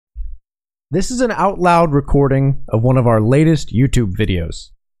This is an out loud recording of one of our latest YouTube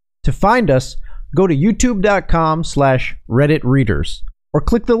videos. To find us, go to youtube.com/redditreaders or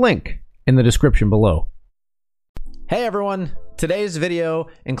click the link in the description below. Hey everyone, today's video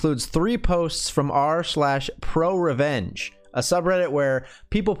includes 3 posts from r/ProRevenge, a subreddit where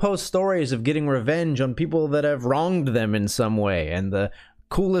people post stories of getting revenge on people that have wronged them in some way, and the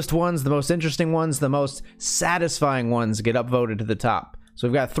coolest ones, the most interesting ones, the most satisfying ones get upvoted to the top. So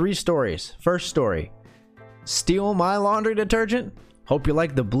we've got 3 stories. First story: steal my laundry detergent? Hope you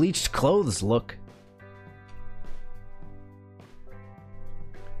like the bleached clothes look.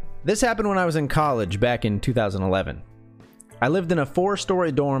 This happened when I was in college back in 2011. I lived in a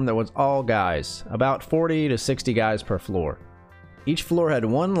 4-story dorm that was all guys, about 40 to 60 guys per floor. Each floor had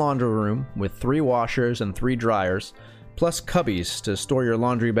 1 laundry room with 3 washers and 3 dryers, plus cubbies to store your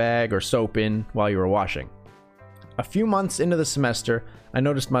laundry bag or soap in while you were washing. A few months into the semester, I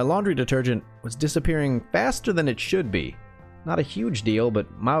noticed my laundry detergent was disappearing faster than it should be. Not a huge deal,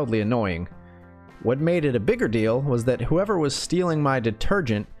 but mildly annoying. What made it a bigger deal was that whoever was stealing my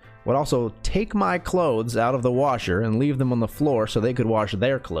detergent would also take my clothes out of the washer and leave them on the floor so they could wash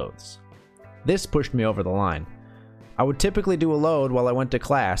their clothes. This pushed me over the line. I would typically do a load while I went to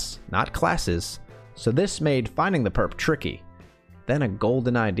class, not classes, so this made finding the perp tricky. Then a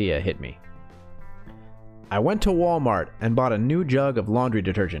golden idea hit me. I went to Walmart and bought a new jug of laundry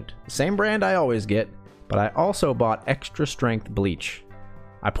detergent, the same brand I always get, but I also bought extra strength bleach.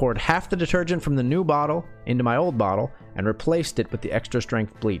 I poured half the detergent from the new bottle into my old bottle and replaced it with the extra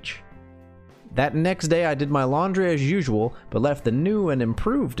strength bleach. That next day I did my laundry as usual, but left the new and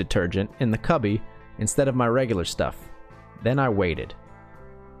improved detergent in the cubby instead of my regular stuff. Then I waited.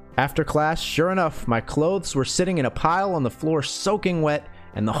 After class, sure enough, my clothes were sitting in a pile on the floor soaking wet,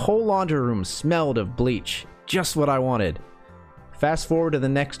 and the whole laundry room smelled of bleach. Just what I wanted. Fast forward to the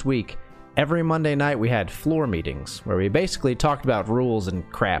next week. Every Monday night we had floor meetings, where we basically talked about rules and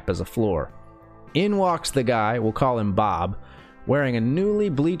crap as a floor. In walks the guy, we'll call him Bob, wearing a newly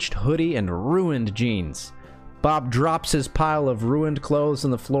bleached hoodie and ruined jeans. Bob drops his pile of ruined clothes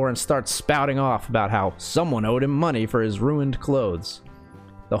on the floor and starts spouting off about how someone owed him money for his ruined clothes.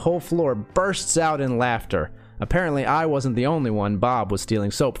 The whole floor bursts out in laughter. Apparently I wasn't the only one Bob was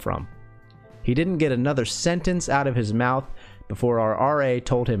stealing soap from. He didn't get another sentence out of his mouth before our RA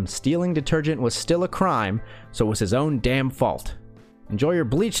told him stealing detergent was still a crime, so it was his own damn fault. Enjoy your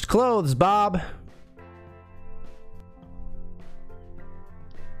bleached clothes, Bob!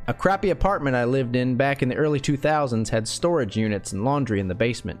 A crappy apartment I lived in back in the early 2000s had storage units and laundry in the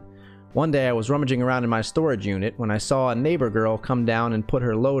basement. One day I was rummaging around in my storage unit when I saw a neighbor girl come down and put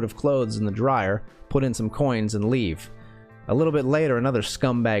her load of clothes in the dryer, put in some coins, and leave. A little bit later, another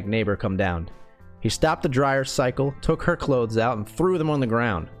scumbag neighbor come down. He stopped the dryer cycle, took her clothes out, and threw them on the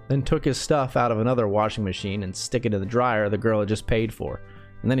ground, then took his stuff out of another washing machine and stick it in the dryer the girl had just paid for,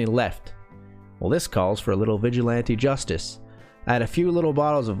 and then he left. Well, this calls for a little vigilante justice. I had a few little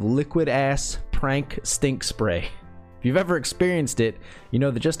bottles of liquid-ass prank stink spray. If you've ever experienced it, you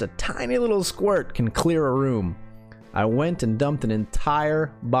know that just a tiny little squirt can clear a room. I went and dumped an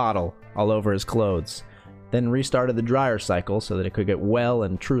entire bottle all over his clothes, then restarted the dryer cycle so that it could get well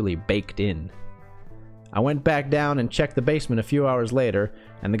and truly baked in. I went back down and checked the basement a few hours later,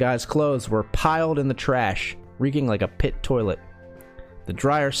 and the guy's clothes were piled in the trash, reeking like a pit toilet. The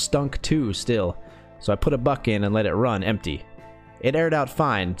dryer stunk too still, so I put a buck in and let it run empty. It aired out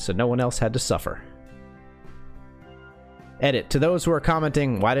fine, so no one else had to suffer. Edit: to those who are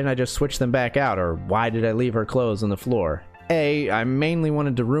commenting, why didn't I just switch them back out, or why did I leave her clothes on the floor? A, I mainly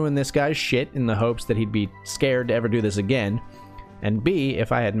wanted to ruin this guy's shit in the hopes that he'd be scared to ever do this again. And B,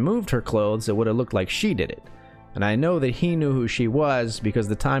 if I had moved her clothes, it would have looked like she did it. And I know that he knew who she was because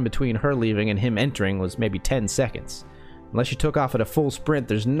the time between her leaving and him entering was maybe 10 seconds. Unless you took off at a full sprint,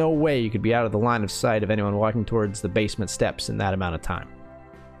 there's no way you could be out of the line of sight of anyone walking towards the basement steps in that amount of time.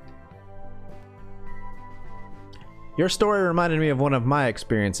 Your story reminded me of one of my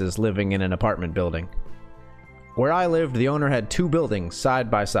experiences living in an apartment building. Where I lived, the owner had 2 buildings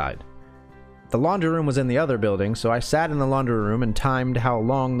side by side. The laundry room was in the other building, so I sat in the laundry room and timed how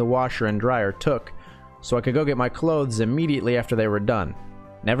long the washer and dryer took so I could go get my clothes immediately after they were done.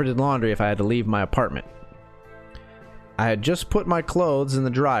 Never did laundry if I had to leave my apartment. I had just put my clothes in the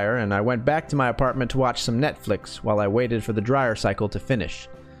dryer and I went back to my apartment to watch some Netflix while I waited for the dryer cycle to finish.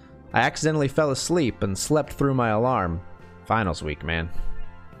 I accidentally fell asleep and slept through my alarm. Finals week, man.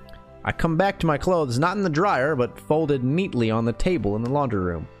 I come back to my clothes not in the dryer, but folded neatly on the table in the laundry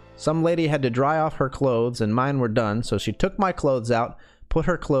room. Some lady had to dry off her clothes and mine were done, so she took my clothes out, put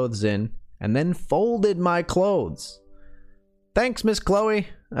her clothes in, and then folded my clothes. Thanks, Miss Chloe.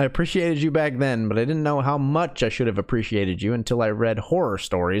 I appreciated you back then, but I didn't know how much I should have appreciated you until I read horror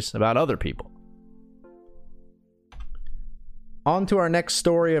stories about other people. On to our next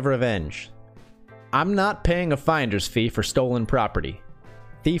story of revenge. I'm not paying a finder's fee for stolen property.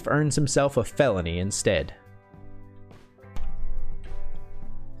 Thief earns himself a felony instead.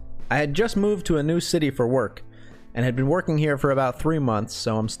 I had just moved to a new city for work, and had been working here for about 3 months,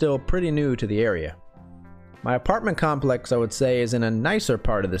 so I'm still pretty new to the area. My apartment complex, I would say, is in a nicer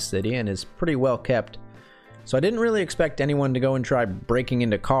part of the city and is pretty well kept, so I didn't really expect anyone to go and try breaking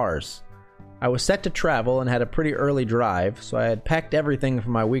into cars. I was set to travel and had a pretty early drive, so I had packed everything for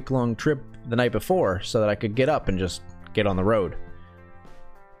my week-long trip the night before so that I could get up and just get on the road.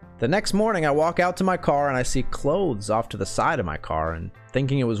 The next morning, I walk out to my car and I see clothes off to the side of my car, and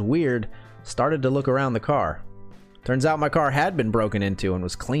thinking it was weird, started to look around the car. Turns out my car had been broken into and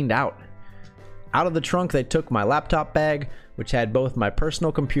was cleaned out. Out of the trunk, they took my laptop bag, which had both my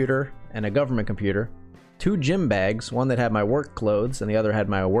personal computer and a government computer, 2 gym bags, one that had my work clothes and the other had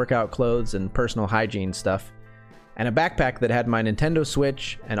my workout clothes and personal hygiene stuff, and a backpack that had my Nintendo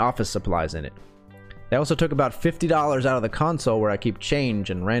Switch and office supplies in it. They also took about $50 out of the console where I keep change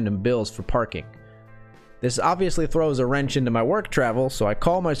and random bills for parking. This obviously throws a wrench into my work travel, so I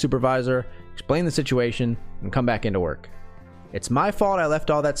call my supervisor, explain the situation, and come back into work. It's my fault I left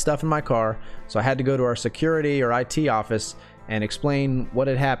all that stuff in my car, so I had to go to our security or IT office and explain what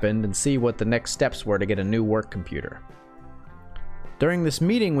had happened and see what the next steps were to get a new work computer. During this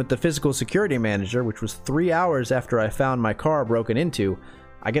meeting with the physical security manager, which was 3 hours after I found my car broken into,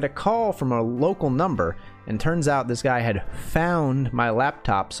 I get a call from a local number, and turns out this guy had found my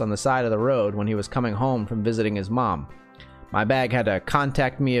laptops on the side of the road when he was coming home from visiting his mom. My bag had a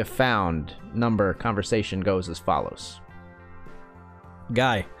contact me if found number. Conversation goes as follows.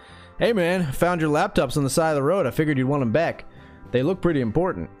 Guy: hey man, found your laptops on the side of the road. I figured you'd want them back. They look pretty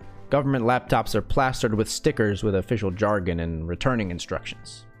important. Government laptops are plastered with stickers with official jargon and returning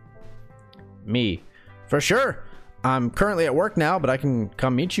instructions. Me: for sure. I'm currently at work now, but I can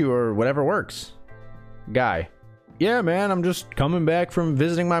come meet you or whatever works. Guy: yeah man, I'm just coming back from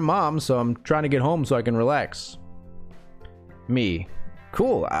visiting my mom, so I'm trying to get home so I can relax. Me: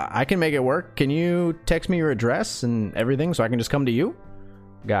 cool, I can make it work. Can you text me your address and everything so I can just come to you?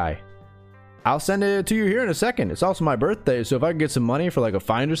 Guy: I'll send it to you here in a second. It's also my birthday, so if I could get some money for like a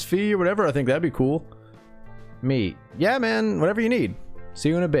finder's fee or whatever, I think that'd be cool. Me: yeah man, whatever you need. See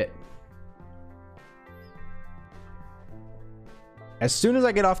you in a bit. As soon as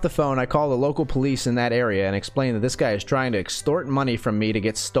I get off the phone, I call the local police in that area and explain that this guy is trying to extort money from me to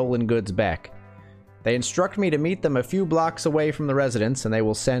get stolen goods back. They instruct me to meet them a few blocks away from the residence, and they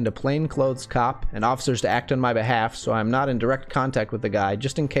will send a plainclothes cop and officers to act on my behalf so I'm not in direct contact with the guy,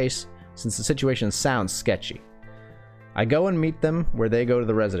 just in case, since the situation sounds sketchy. I go and meet them where they go to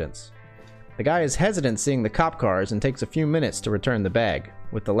the residence. The guy is hesitant seeing the cop cars and takes a few minutes to return the bag,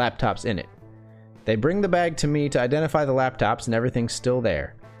 with the laptops in it. They bring the bag to me to identify the laptops, and everything's still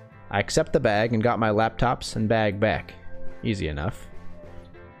there. I accept the bag and got my laptops and bag back. Easy enough.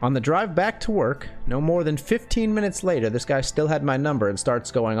 On the drive back to work, no more than 15 minutes later, this guy still had my number and starts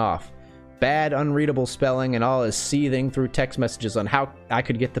going off. Bad, unreadable spelling, and all is seething through text messages on how I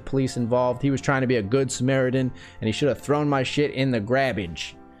could get the police involved. He was trying to be a good Samaritan, and he should have thrown my shit in the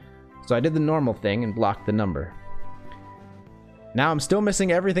grabbage. So I did the normal thing and blocked the number. Now I'm still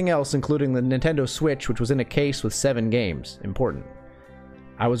missing everything else, including the Nintendo Switch, which was in a case with 7 games. Important.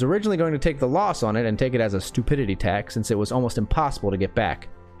 I was originally going to take the loss on it and take it as a stupidity tax, since it was almost impossible to get back.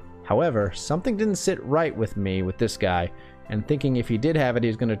 However, something didn't sit right with me with this guy, and thinking if he did have it, he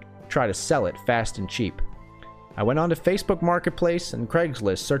was going to try to sell it fast and cheap. I went on to Facebook Marketplace and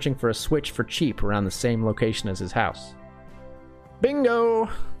Craigslist searching for a Switch for cheap around the same location as his house. Bingo!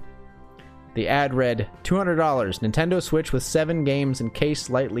 The ad read, $200, Nintendo Switch with 7 games and case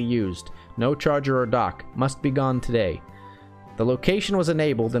lightly used. No charger or dock. Must be gone today. The location was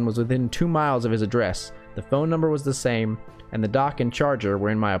enabled and was within 2 miles of his address. The phone number was the same, and the dock and charger were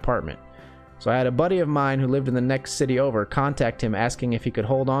in my apartment. So I had a buddy of mine who lived in the next city over contact him asking if he could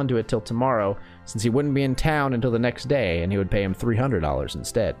hold on to it till tomorrow, since he wouldn't be in town until the next day, and he would pay him $300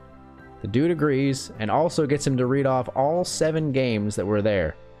 instead. The dude agrees, and also gets him to read off all 7 games that were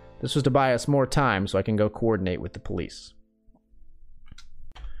there. This was to buy us more time so I can go coordinate with the police.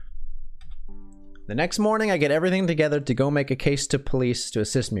 The next morning, I get everything together to go make a case to police to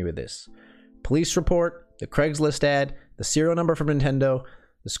assist me with this. Police report, the Craigslist ad, the serial number from Nintendo,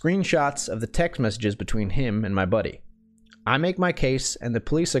 the screenshots of the text messages between him and my buddy. I make my case, and the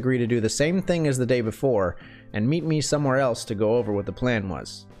police agree to do the same thing as the day before, and meet me somewhere else to go over what the plan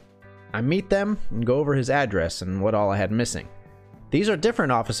was. I meet them and go over his address and what all I had missing. These are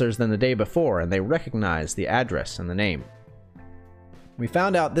different officers than the day before, and they recognize the address and the name. We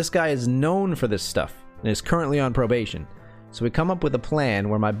found out this guy is known for this stuff and is currently on probation, so we come up with a plan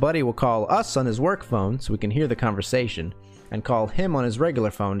where my buddy will call us on his work phone so we can hear the conversation, and call him on his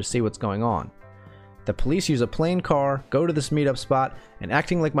regular phone to see what's going on. The police use a plain car, go to this meetup spot, and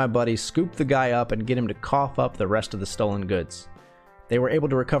acting like my buddy, scoop the guy up and get him to cough up the rest of the stolen goods. They were able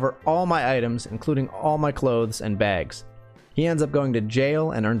to recover all my items, including all my clothes and bags. He ends up going to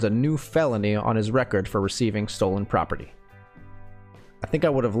jail and earns a new felony on his record for receiving stolen property. I think I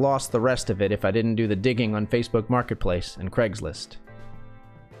would have lost the rest of it if I didn't do the digging on Facebook Marketplace and Craigslist.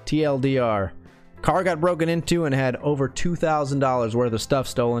 TLDR. Car got broken into and had over $2,000 worth of stuff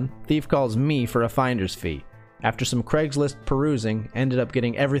stolen. Thief calls me for a finder's fee. After some Craigslist perusing, ended up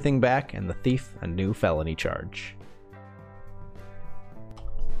getting everything back and the thief a new felony charge.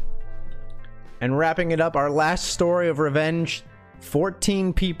 And wrapping it up, our last story of revenge,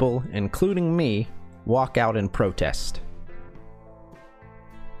 14 people, including me, walk out in protest.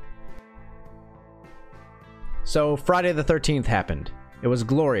 So Friday the 13th happened. It was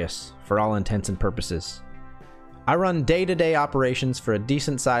glorious, for all intents and purposes. I run day-to-day operations for a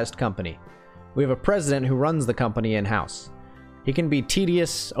decent-sized company. We have a president who runs the company in-house. He can be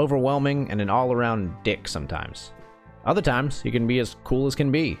tedious, overwhelming, and an all-around dick sometimes. Other times, he can be as cool as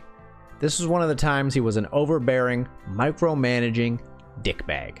can be. This was one of the times he was an overbearing, micromanaging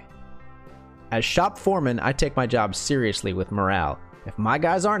dickbag. As shop foreman, I take my job seriously with morale. If my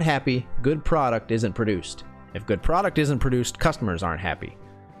guys aren't happy, good product isn't produced. If good product isn't produced, customers aren't happy.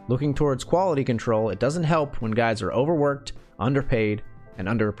 Looking towards quality control, it doesn't help when guys are overworked, underpaid, and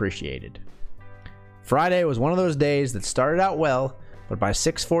underappreciated. Friday was one of those days that started out well, but by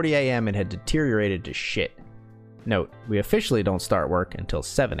 6:40 a.m. it had deteriorated to shit. Note, we officially don't start work until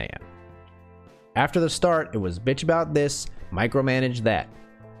 7 a.m. After the start, it was bitch about this, micromanage that.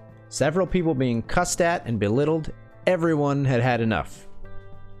 Several people being cussed at and belittled, everyone had had enough.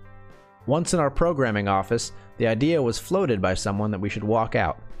 Once in our programming office, the idea was floated by someone that we should walk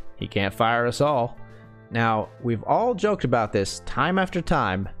out. He can't fire us all. Now, we've all joked about this time after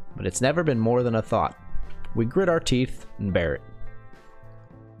time, but it's never been more than a thought. We grit our teeth and bear it.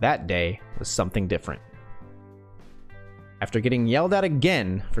 That day was something different. After getting yelled at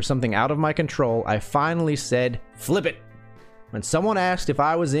again for something out of my control, I finally said, "Flip it!" When someone asked if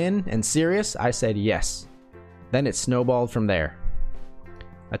I was in and serious, I said yes. Then it snowballed from there.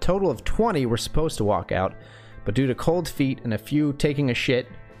 A total of 20 were supposed to walk out, but due to cold feet and a few taking a shit,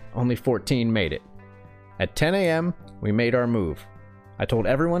 only 14 made it. At 10 a.m., we made our move. I told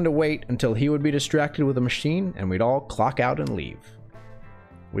everyone to wait until he would be distracted with a machine and we'd all clock out and leave.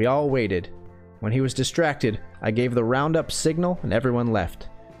 We all waited. When he was distracted, I gave the roundup signal and everyone left.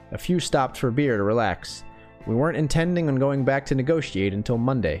 A few stopped for beer to relax. We weren't intending on going back to negotiate until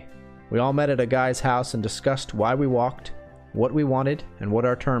Monday. We all met at a guy's house and discussed why we walked, what we wanted, and what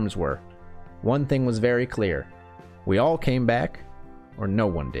our terms were. One thing was very clear. We all came back, or no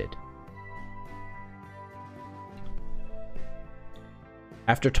one did.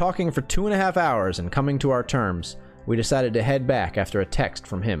 After talking for 2.5 hours and coming to our terms, we decided to head back after a text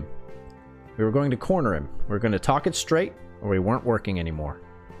from him. We were going to corner him. We were going to talk it straight, or we weren't working anymore.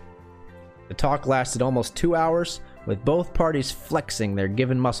 The talk lasted almost 2 hours, with both parties flexing their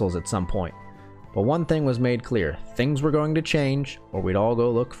given muscles at some point. But one thing was made clear: things were going to change, or we'd all go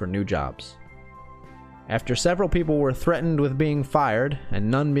look for new jobs. After several people were threatened with being fired,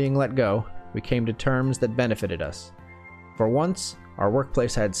 and none being let go, we came to terms that benefited us. For once, our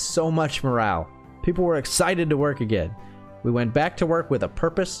workplace had so much morale. People were excited to work again. We went back to work with a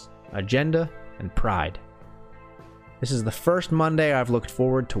purpose, agenda, and pride. This is the first Monday I've looked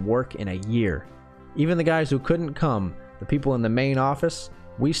forward to work in a year. Even the guys who couldn't come, the people in the main office,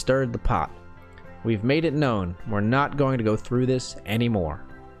 we stirred the pot. We've made it known we're not going to go through this anymore.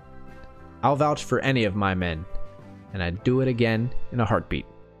 I'll vouch for any of my men, and I'd do it again in a heartbeat.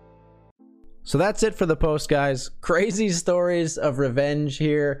 So that's it for the post, guys. Crazy stories of revenge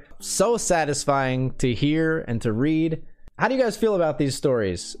here. So satisfying to hear and to read. How do you guys feel about these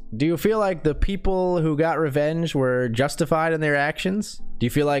stories? Do you feel like the people who got revenge were justified in their actions? Do you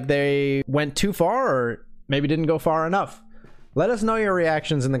feel like they went too far or maybe didn't go far enough? Let us know your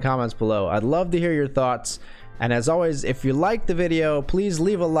reactions in the comments below. I'd love to hear your thoughts. And as always, if you liked the video, please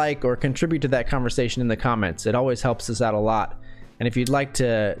leave a like or contribute to that conversation in the comments. It always helps us out a lot. And if you'd like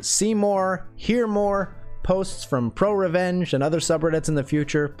to see more, hear more posts from Pro Revenge and other subreddits in the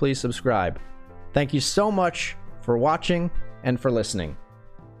future, please subscribe. Thank you so much for watching and for listening.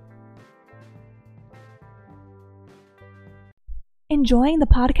 Enjoying the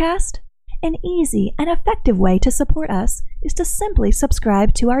podcast? An easy and effective way to support us is to simply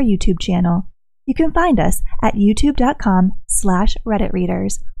subscribe to our YouTube channel. You can find us at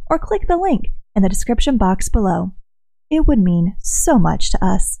youtube.com/redditreaders or click the link in the description box below. It would mean so much to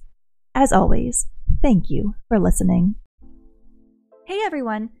us. As always, thank you for listening. Hey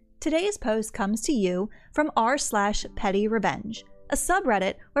everyone! Today's post comes to you from r/pettyrevenge, a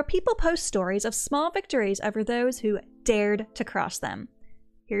subreddit where people post stories of small victories over those who dared to cross them.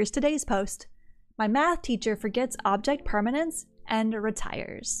 Here's today's post. My math teacher forgets object permanence and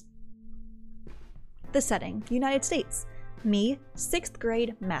retires. The setting, United States. Me, 6th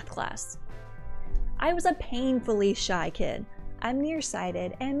grade math class. I was a painfully shy kid. I'm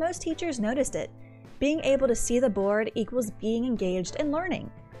nearsighted, and most teachers noticed it. Being able to see the board equals being engaged in learning.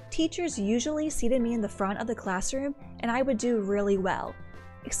 Teachers usually seated me in the front of the classroom, and I would do really well.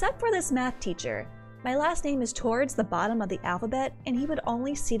 Except for this math teacher. My last name is towards the bottom of the alphabet, and he would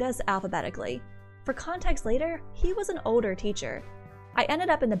only seat us alphabetically. For context later, he was an older teacher. I ended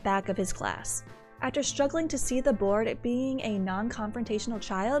up in the back of his class. After struggling to see the board being a non-confrontational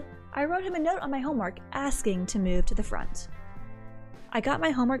child, I wrote him a note on my homework asking to move to the front. I got my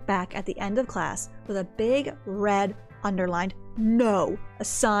homework back at the end of class with a big red underlined "No,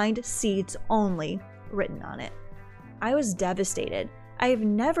 assigned seats only" written on it. I was devastated. I've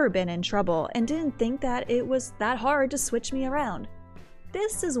never been in trouble and didn't think that it was that hard to switch me around.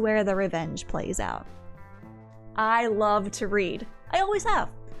 This is where the revenge plays out. I love to read. I always have.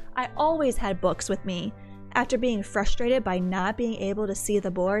 I always had books with me. After being frustrated by not being able to see the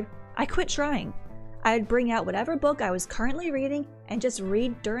board, I quit trying. I'd bring out whatever book I was currently reading and just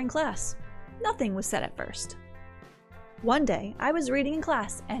read during class. Nothing was said at first. One day, I was reading in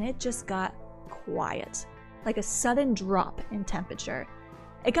class and it just got quiet, like a sudden drop in temperature.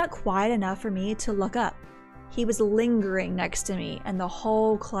 It got quiet enough for me to look up. He was lingering next to me and the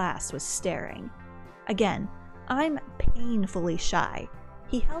whole class was staring. Again, I'm painfully shy.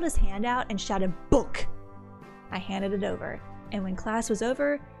 He held his hand out and shouted, "Book!" I handed it over, and when class was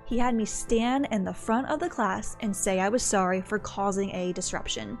over, he had me stand in the front of the class and say I was sorry for causing a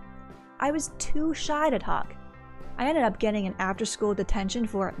disruption. I was too shy to talk. I ended up getting an after-school detention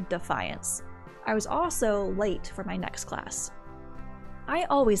for defiance. I was also late for my next class. I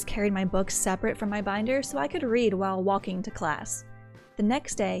always carried my books separate from my binder so I could read while walking to class. The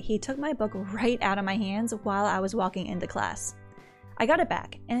next day, he took my book right out of my hands while I was walking into class. I got it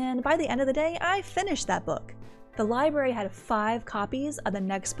back, and by the end of the day, I finished that book. The library had 5 copies of the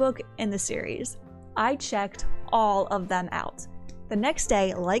next book in the series. I checked all of them out. The next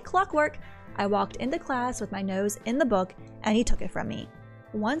day, like clockwork, I walked into class with my nose in the book, and he took it from me.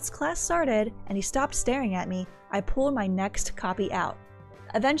 Once class started and he stopped staring at me, I pulled my next copy out.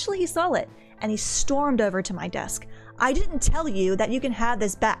 Eventually he saw it, and he stormed over to my desk. "I didn't tell you that you can have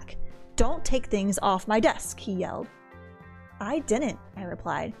this back. Don't take things off my desk," he yelled. "I didn't," I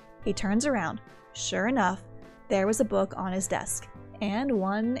replied. He turns around. Sure enough, there was a book on his desk, and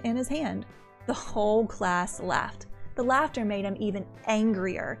one in his hand. The whole class laughed. The laughter made him even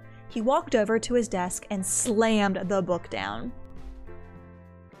angrier. He walked over to his desk and slammed the book down.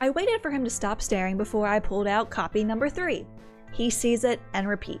 I waited for him to stop staring before I pulled out copy number 3. He sees it and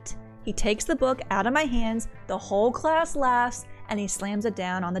repeat. He takes the book out of my hands, the whole class laughs, and he slams it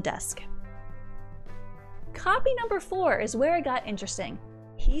down on the desk. Copy number 4 is where it got interesting.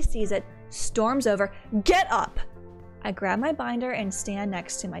 He sees it, storms over, "Get up!" I grab my binder and stand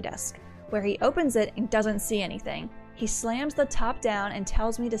next to my desk, where he opens it and doesn't see anything. He slams the top down and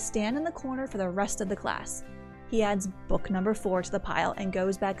tells me to stand in the corner for the rest of the class. He adds book number 4 to the pile and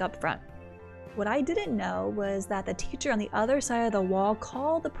goes back up front. What I didn't know was that the teacher on the other side of the wall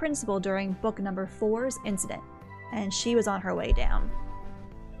called the principal during book number 4's incident, and she was on her way down.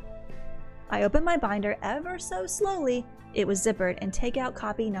 I open my binder ever so slowly, it was zippered, and take out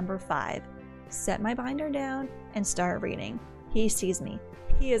copy number 5. Set my binder down and start reading. He sees me.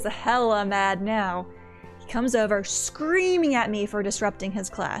 He is hella mad now. He comes over, screaming at me for disrupting his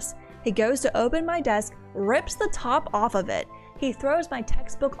class. He goes to open my desk, rips the top off of it. He throws my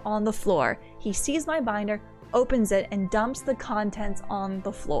textbook on the floor. He sees my binder, opens it, and dumps the contents on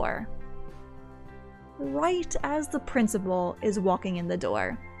the floor. Right as the principal is walking in the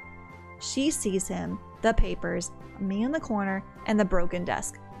door. She sees him, the papers, me in the corner, and the broken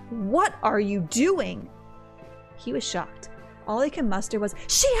desk. "What are you doing?" He was shocked. All he could muster was,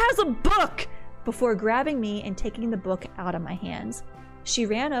 "She has a book!" before grabbing me and taking the book out of my hands. She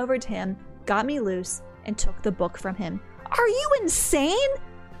ran over to him, got me loose, and took the book from him. "Are you insane?"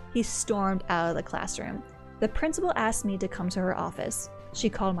 He stormed out of the classroom. The principal asked me to come to her office. She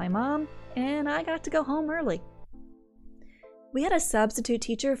called my mom, and I got to go home early. We had a substitute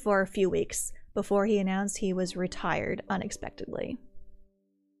teacher for a few weeks before he announced he was retired unexpectedly.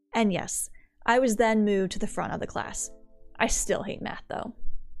 And yes, I was then moved to the front of the class. I still hate math though.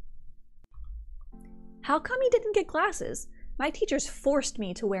 How come he didn't get glasses? My teachers forced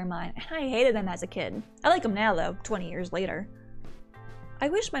me to wear mine, and I hated them as a kid. I like them now though, 20 years later. I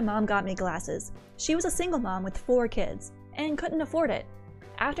wish my mom got me glasses. She was a single mom with 4 kids, and couldn't afford it.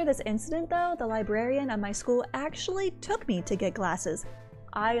 After this incident though, the librarian at my school actually took me to get glasses.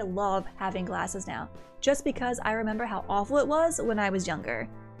 I love having glasses now, just because I remember how awful it was when I was younger.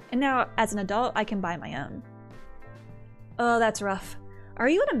 And now, as an adult, I can buy my own. Oh, that's rough. Are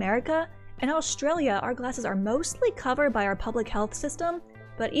you in America? In Australia, our glasses are mostly covered by our public health system,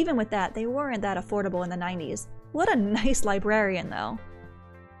 but even with that, they weren't that affordable in the 90s. What a nice librarian, though.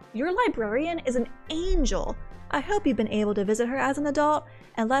 Your librarian is an angel. I hope you've been able to visit her as an adult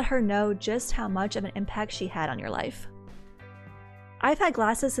and let her know just how much of an impact she had on your life. I've had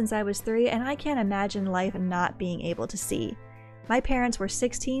glasses since I was 3, and I can't imagine life not being able to see. My parents were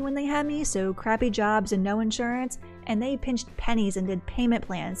 16 when they had me, so crappy jobs and no insurance, and they pinched pennies and did payment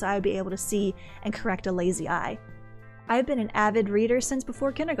plans so I would be able to see and correct a lazy eye. I've been an avid reader since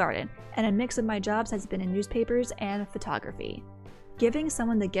before kindergarten, and a mix of my jobs has been in newspapers and photography. Giving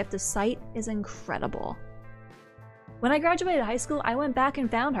someone the gift of sight is incredible. When I graduated high school, I went back and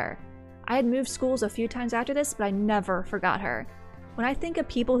found her. I had moved schools a few times after this, but I never forgot her. When I think of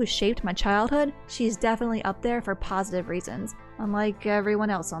people who shaped my childhood, she's definitely up there for positive reasons, unlike everyone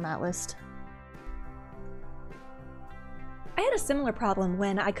else on that list. I had a similar problem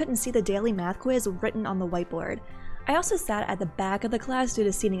when I couldn't see the daily math quiz written on the whiteboard. I also sat at the back of the class due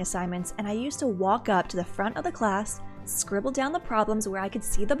to seating assignments, and I used to walk up to the front of the class, scribble down the problems where I could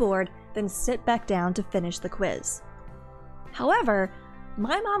see the board, then sit back down to finish the quiz. However,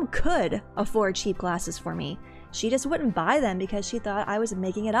 my mom could afford cheap glasses for me. She just wouldn't buy them because she thought I was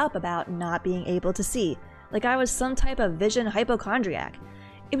making it up about not being able to see, like I was some type of vision hypochondriac.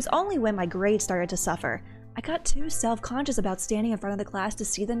 It was only when my grades started to suffer. I got too self-conscious about standing in front of the class to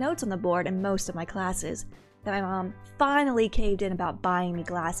see the notes on the board in most of my classes that my mom finally caved in about buying me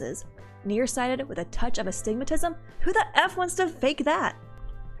glasses. Nearsighted with a touch of astigmatism? Who the F wants to fake that?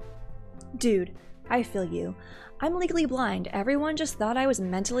 Dude, I feel you. I'm legally blind. Everyone just thought I was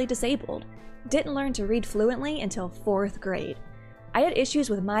mentally disabled. Didn't learn to read fluently until 4th grade. I had issues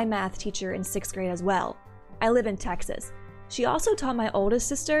with my math teacher in 6th grade as well. I live in Texas. She also taught my oldest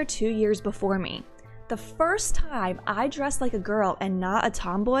sister 2 years before me. The first time I dressed like a girl and not a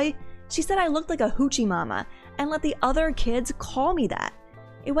tomboy, she said I looked like a hoochie mama and let the other kids call me that.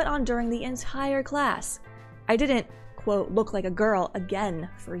 It went on during the entire class. I didn't, quote, look like a girl again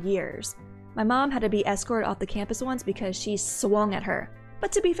for years. My mom had to be escorted off the campus once because she swung at her.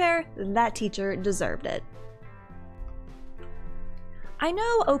 But to be fair, that teacher deserved it. I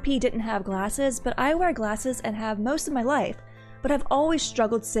know OP didn't have glasses, but I wear glasses and have most of my life, but I've always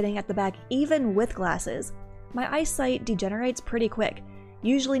struggled sitting at the back even with glasses. My eyesight degenerates pretty quick.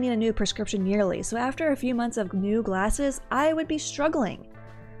 Usually need a new prescription yearly, so after a few months of new glasses, I would be struggling.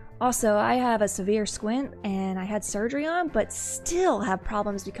 Also, I have a severe squint and I had surgery on, but still have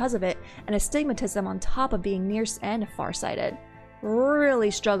problems because of it, and astigmatism on top of being near and farsighted.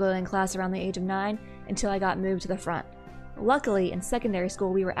 Really struggled in class around the age of 9 until I got moved to the front. Luckily, in secondary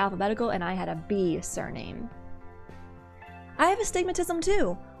school we were alphabetical and I had a B surname. I have astigmatism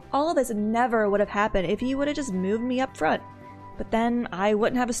too. All of this never would have happened if you would have just moved me up front. But then I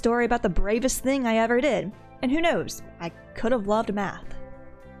wouldn't have a story about the bravest thing I ever did. And who knows, I could have loved math.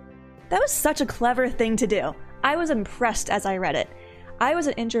 That was such a clever thing to do. I was impressed as I read it. I was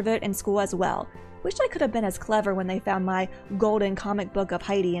an introvert in school as well. Wish I could have been as clever when they found my golden comic book of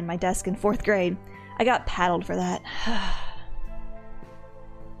Heidi in my desk in 4th grade. I got paddled for that.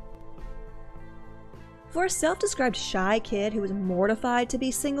 For a self-described shy kid who was mortified to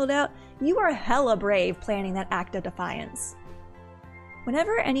be singled out, you are hella brave planning that act of defiance.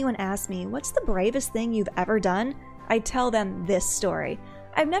 Whenever anyone asks me, what's the bravest thing you've ever done? I tell them this story.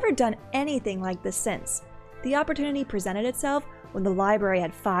 I've never done anything like this since. The opportunity presented itself when the library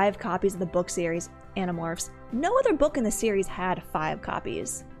had 5 copies of the book series, Animorphs. No other book in the series had 5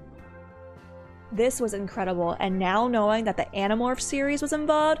 copies. This was incredible, and now knowing that the Animorphs series was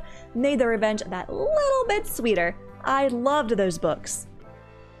involved made the revenge that little bit sweeter. I loved those books.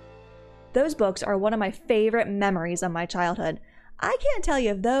 Those books are one of my favorite memories of my childhood. I can't tell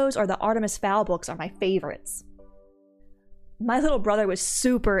you if those or the Artemis Fowl books are my favorites. My little brother was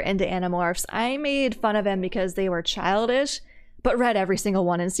super into Animorphs. I made fun of him because they were childish, but read every single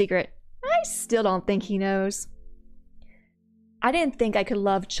one in secret. I still don't think he knows. I didn't think I could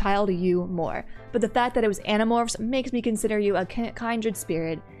love child you more, but the fact that it was Animorphs makes me consider you a kindred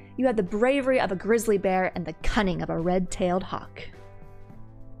spirit. You had the bravery of a grizzly bear and the cunning of a red-tailed hawk.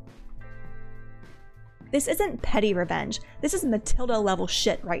 This isn't petty revenge. This is Matilda-level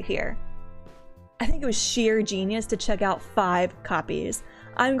shit right here. I think it was sheer genius to check out 5 copies.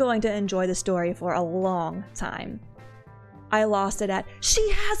 I'm going to enjoy the story for a long time. I lost it at,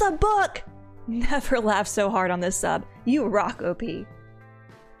 "She has a book!" Never laughed so hard on this sub. You rock, OP.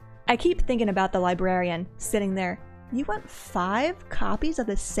 I keep thinking about the librarian sitting there. You want 5 copies of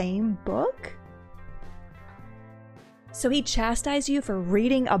the same book? So he chastised you for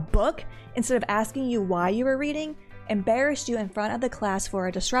reading a book instead of asking you why you were reading, embarrassed you in front of the class for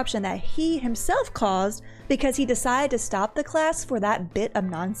a disruption that he himself caused because he decided to stop the class for that bit of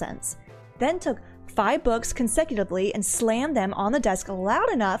nonsense, then took 5 books consecutively and slammed them on the desk loud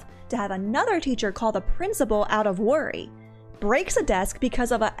enough to have another teacher call the principal out of worry, breaks a desk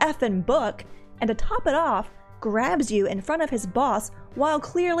because of a effing book, and to top it off, grabs you in front of his boss while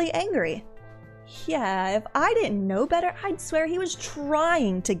clearly angry. Yeah, if I didn't know better, I'd swear he was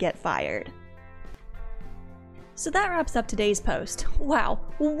trying to get fired. So that wraps up today's post. Wow,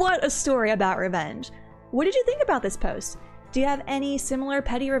 what a story about revenge. What did you think about this post? Do you have any similar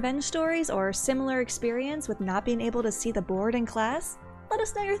petty revenge stories or similar experience with not being able to see the board in class? Let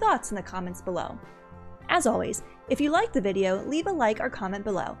us know your thoughts in the comments below. As always, if you liked the video, leave a like or comment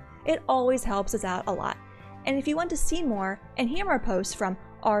below. It always helps us out a lot. And if you want to see more and hear more posts from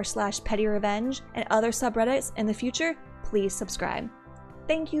r/pettyrevenge and other subreddits in the future, please subscribe.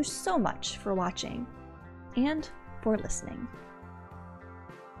 Thank you so much for watching and for listening.